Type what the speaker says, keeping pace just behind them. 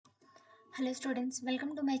Hello students,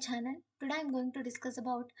 welcome to my channel. Today I'm going to discuss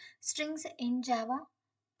about strings in Java.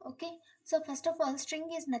 Okay, so first of all, string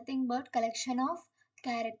is nothing but collection of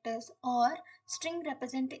characters, or string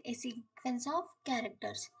represent a sequence of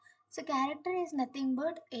characters. So character is nothing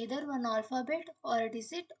but either one alphabet or a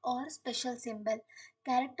digit or special symbol.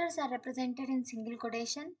 Characters are represented in single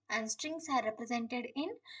quotation and strings are represented in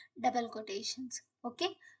double quotations.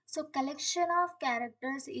 Okay, so collection of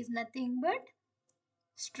characters is nothing but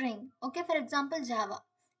string. Okay, for example, Java.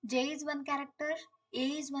 J is one character, A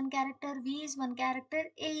is one character, V is one character,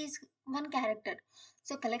 A is one character.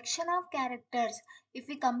 So collection of characters, if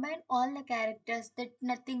we combine all the characters, that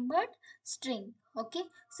nothing but string. Okay,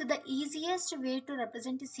 so the easiest way to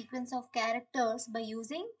represent a sequence of characters by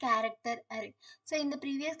using character array. So in the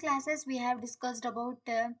previous classes we have discussed about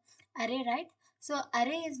array, right? So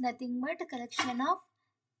array is nothing but a collection of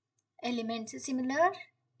elements, similar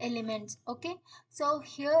elements. Okay, so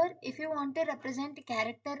here if you want to represent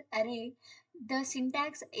character array, the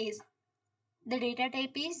syntax is the data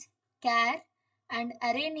type is char and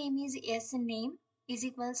array name is s name is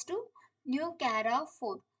equals to new char of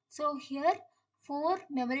 4. So here four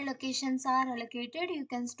memory locations are allocated. You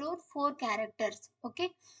can store four characters. Okay,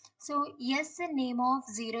 so s name of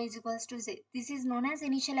 0 is equals to z. This is known as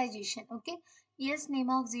initialization. Okay, s name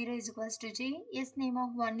of 0 is equals to j, s name of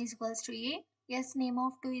 1 is equals to a, s name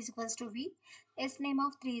of 2 is equals to v, s name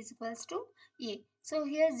of 3 is equals to a. So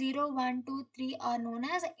here 0, 1, 2, 3 are known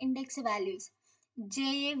as index values.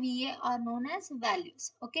 J, A, V, A are known as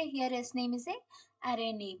values. Okay, here S name is a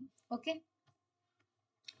array name. Okay,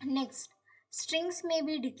 next, strings may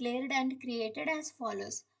be declared and created as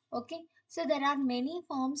follows. Okay, so there are many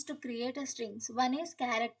forms to create a strings. One is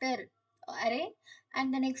character array,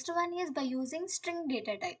 and the next one is by using string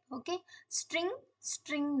data type. Okay, string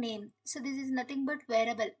name. So this is nothing but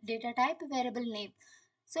variable data type, variable name.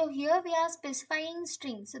 So here we are specifying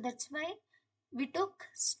string. So that's why we took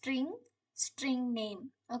string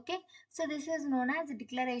name. Okay, so this is known as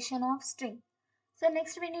declaration of string. So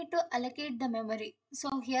next we need to allocate the memory.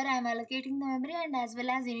 So here I am allocating the memory and as well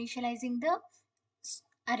as initializing the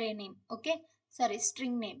array name. Okay, sorry,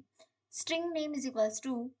 string name. String name is equals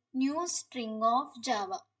to new string of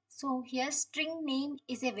Java. So here string name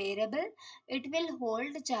is a variable. It will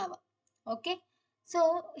hold Java. Okay,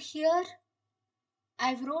 so here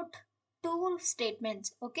I've wrote two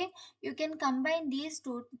statements. Okay, you can combine these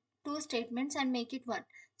two statements and make it one.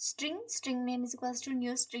 String name is equals to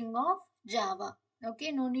new string of Java.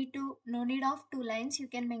 Okay, no need of two lines. You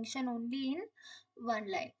can mention only in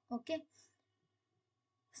one line. Okay,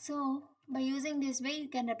 so by using this way you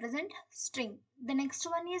can represent string. The next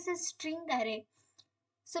one is a string array.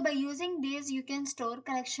 So by using this you can store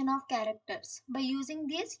collection of characters. By using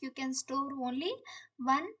this you can store only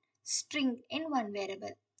one string in one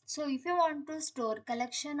variable. So if you want to store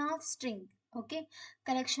collection of string, okay,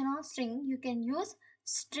 collection of string, you can use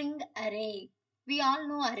string array. We all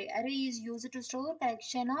know array. Array is used to store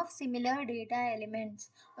collection of similar data elements.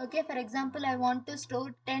 Okay, for example, I want to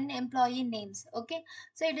store 10 employee names. Okay,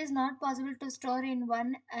 so it is not possible to store in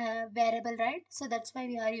one variable, right? So that's why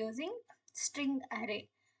we are using string array.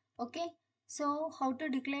 Okay, so how to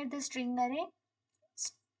declare the string array?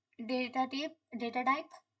 Data type.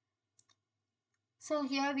 So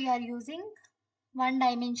here we are using one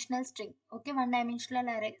dimensional string. Okay, one dimensional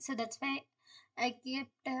array. So that's why I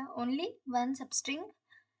kept only one substring.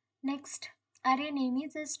 Next, array name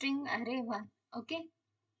is a string array 1. Okay,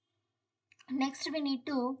 next we need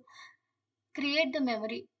to create the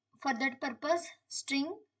memory. For that purpose,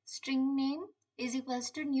 string name is equals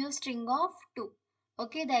to new string of 2.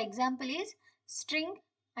 Okay, the example is string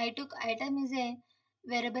I took item is a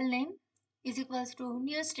variable name is equals to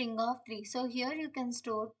new string of 3. So here you can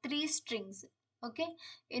store 3 strings, okay,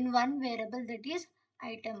 in one variable, that is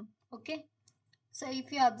item. Okay, so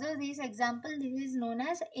if you observe this example, this is known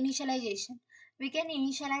as initialization. We can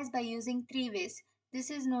initialize by using three ways. This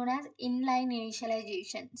is known as inline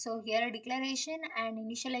initialization. So here a declaration and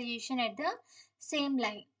initialization at the same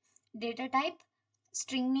line. Data type,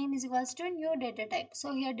 string name is equals to new data type.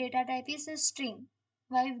 So here data type is a string.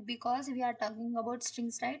 Why? Because we are talking about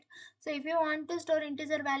strings, right? So if you want to store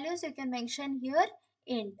integer values, you can mention here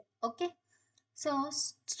int. Okay. So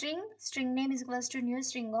string name is equals to new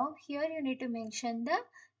string of, here you need to mention the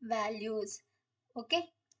values. Okay,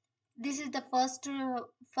 this is the first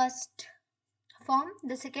form.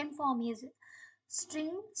 The second form is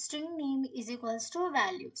string name is equals to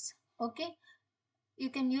values. Okay, you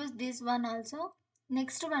can use this one also.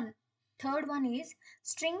 Next one, third one is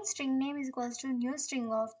string name is equals to new string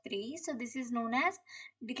of 3. So this is known as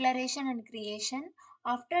declaration and creation.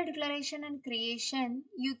 After declaration and creation,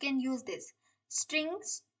 you can use this string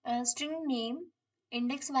name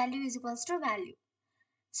index value is equals to value.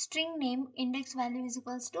 String name index value is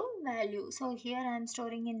equals to value. So here I am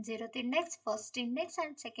storing in 0th index, first index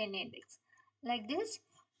and second index. Like this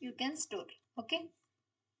you can store. Okay.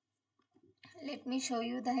 Let me show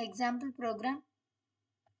you the example program.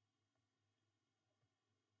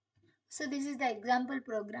 So this is the example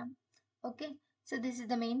program. Okay. So this is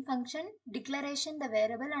the main function, declaration the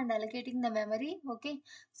variable and allocating the memory. Okay.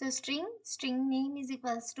 So string name is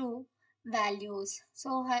equals to values.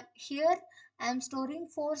 So here I am storing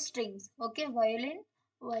 4 strings. Okay. Violin,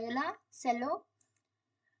 viola, cello,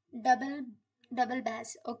 double double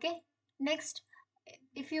bass. Okay. Next,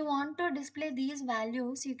 if you want to display these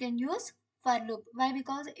values, you can use for loop. Why?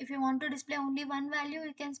 Because if you want to display only one value,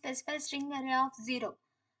 you can specify string array of 0.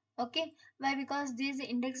 Okay. Why? Because this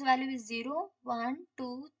index value is 0, 1,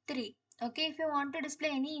 2, 3. Okay. If you want to display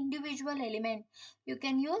any individual element, you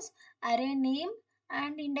can use array name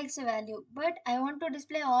and index value, but I want to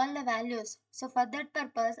display all the values, so for that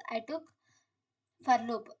purpose I took for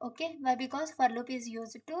loop. Okay. Why? Because for loop is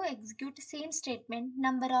used to execute same statement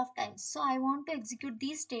number of times, so I want to execute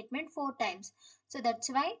this statement 4 times, so that's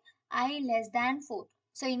why I less than 4.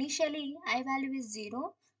 So initially I value is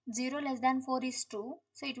 0, 0 less than 4 is 2,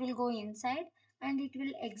 so it will go inside and it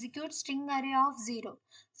will execute string array of 0.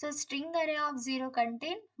 So string array of 0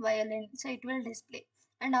 contain violin, so it will display.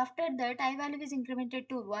 And after that I value is incremented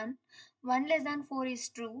to 1, 1 less than 4 is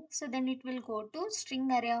true, so then it will go to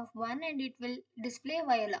string array of 1 and it will display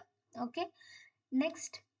viola. Okay.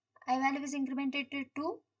 Next, I value is incremented to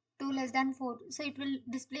 2, 2 less than 4, so it will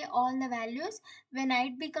display all the values. When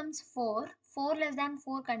it becomes 4, 4 less than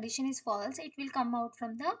 4 condition is false, it will come out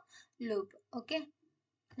from the loop. Okay.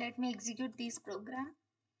 Let me execute this program.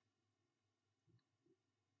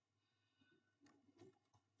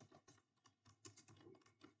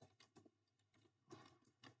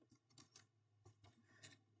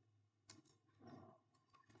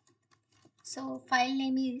 So file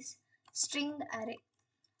name is string array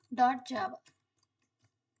dot java.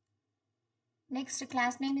 Next,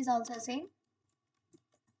 class name is also same,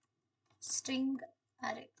 string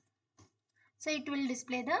array. So it will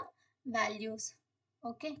display the values.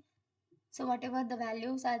 Okay. So whatever the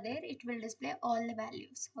values are there, it will display all the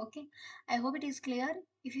values. Okay. I hope it is clear.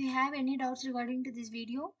 If you have any doubts regarding to this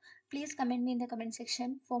video, please comment me in the comment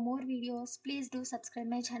section. For more videos, please do subscribe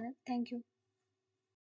my channel. Thank you.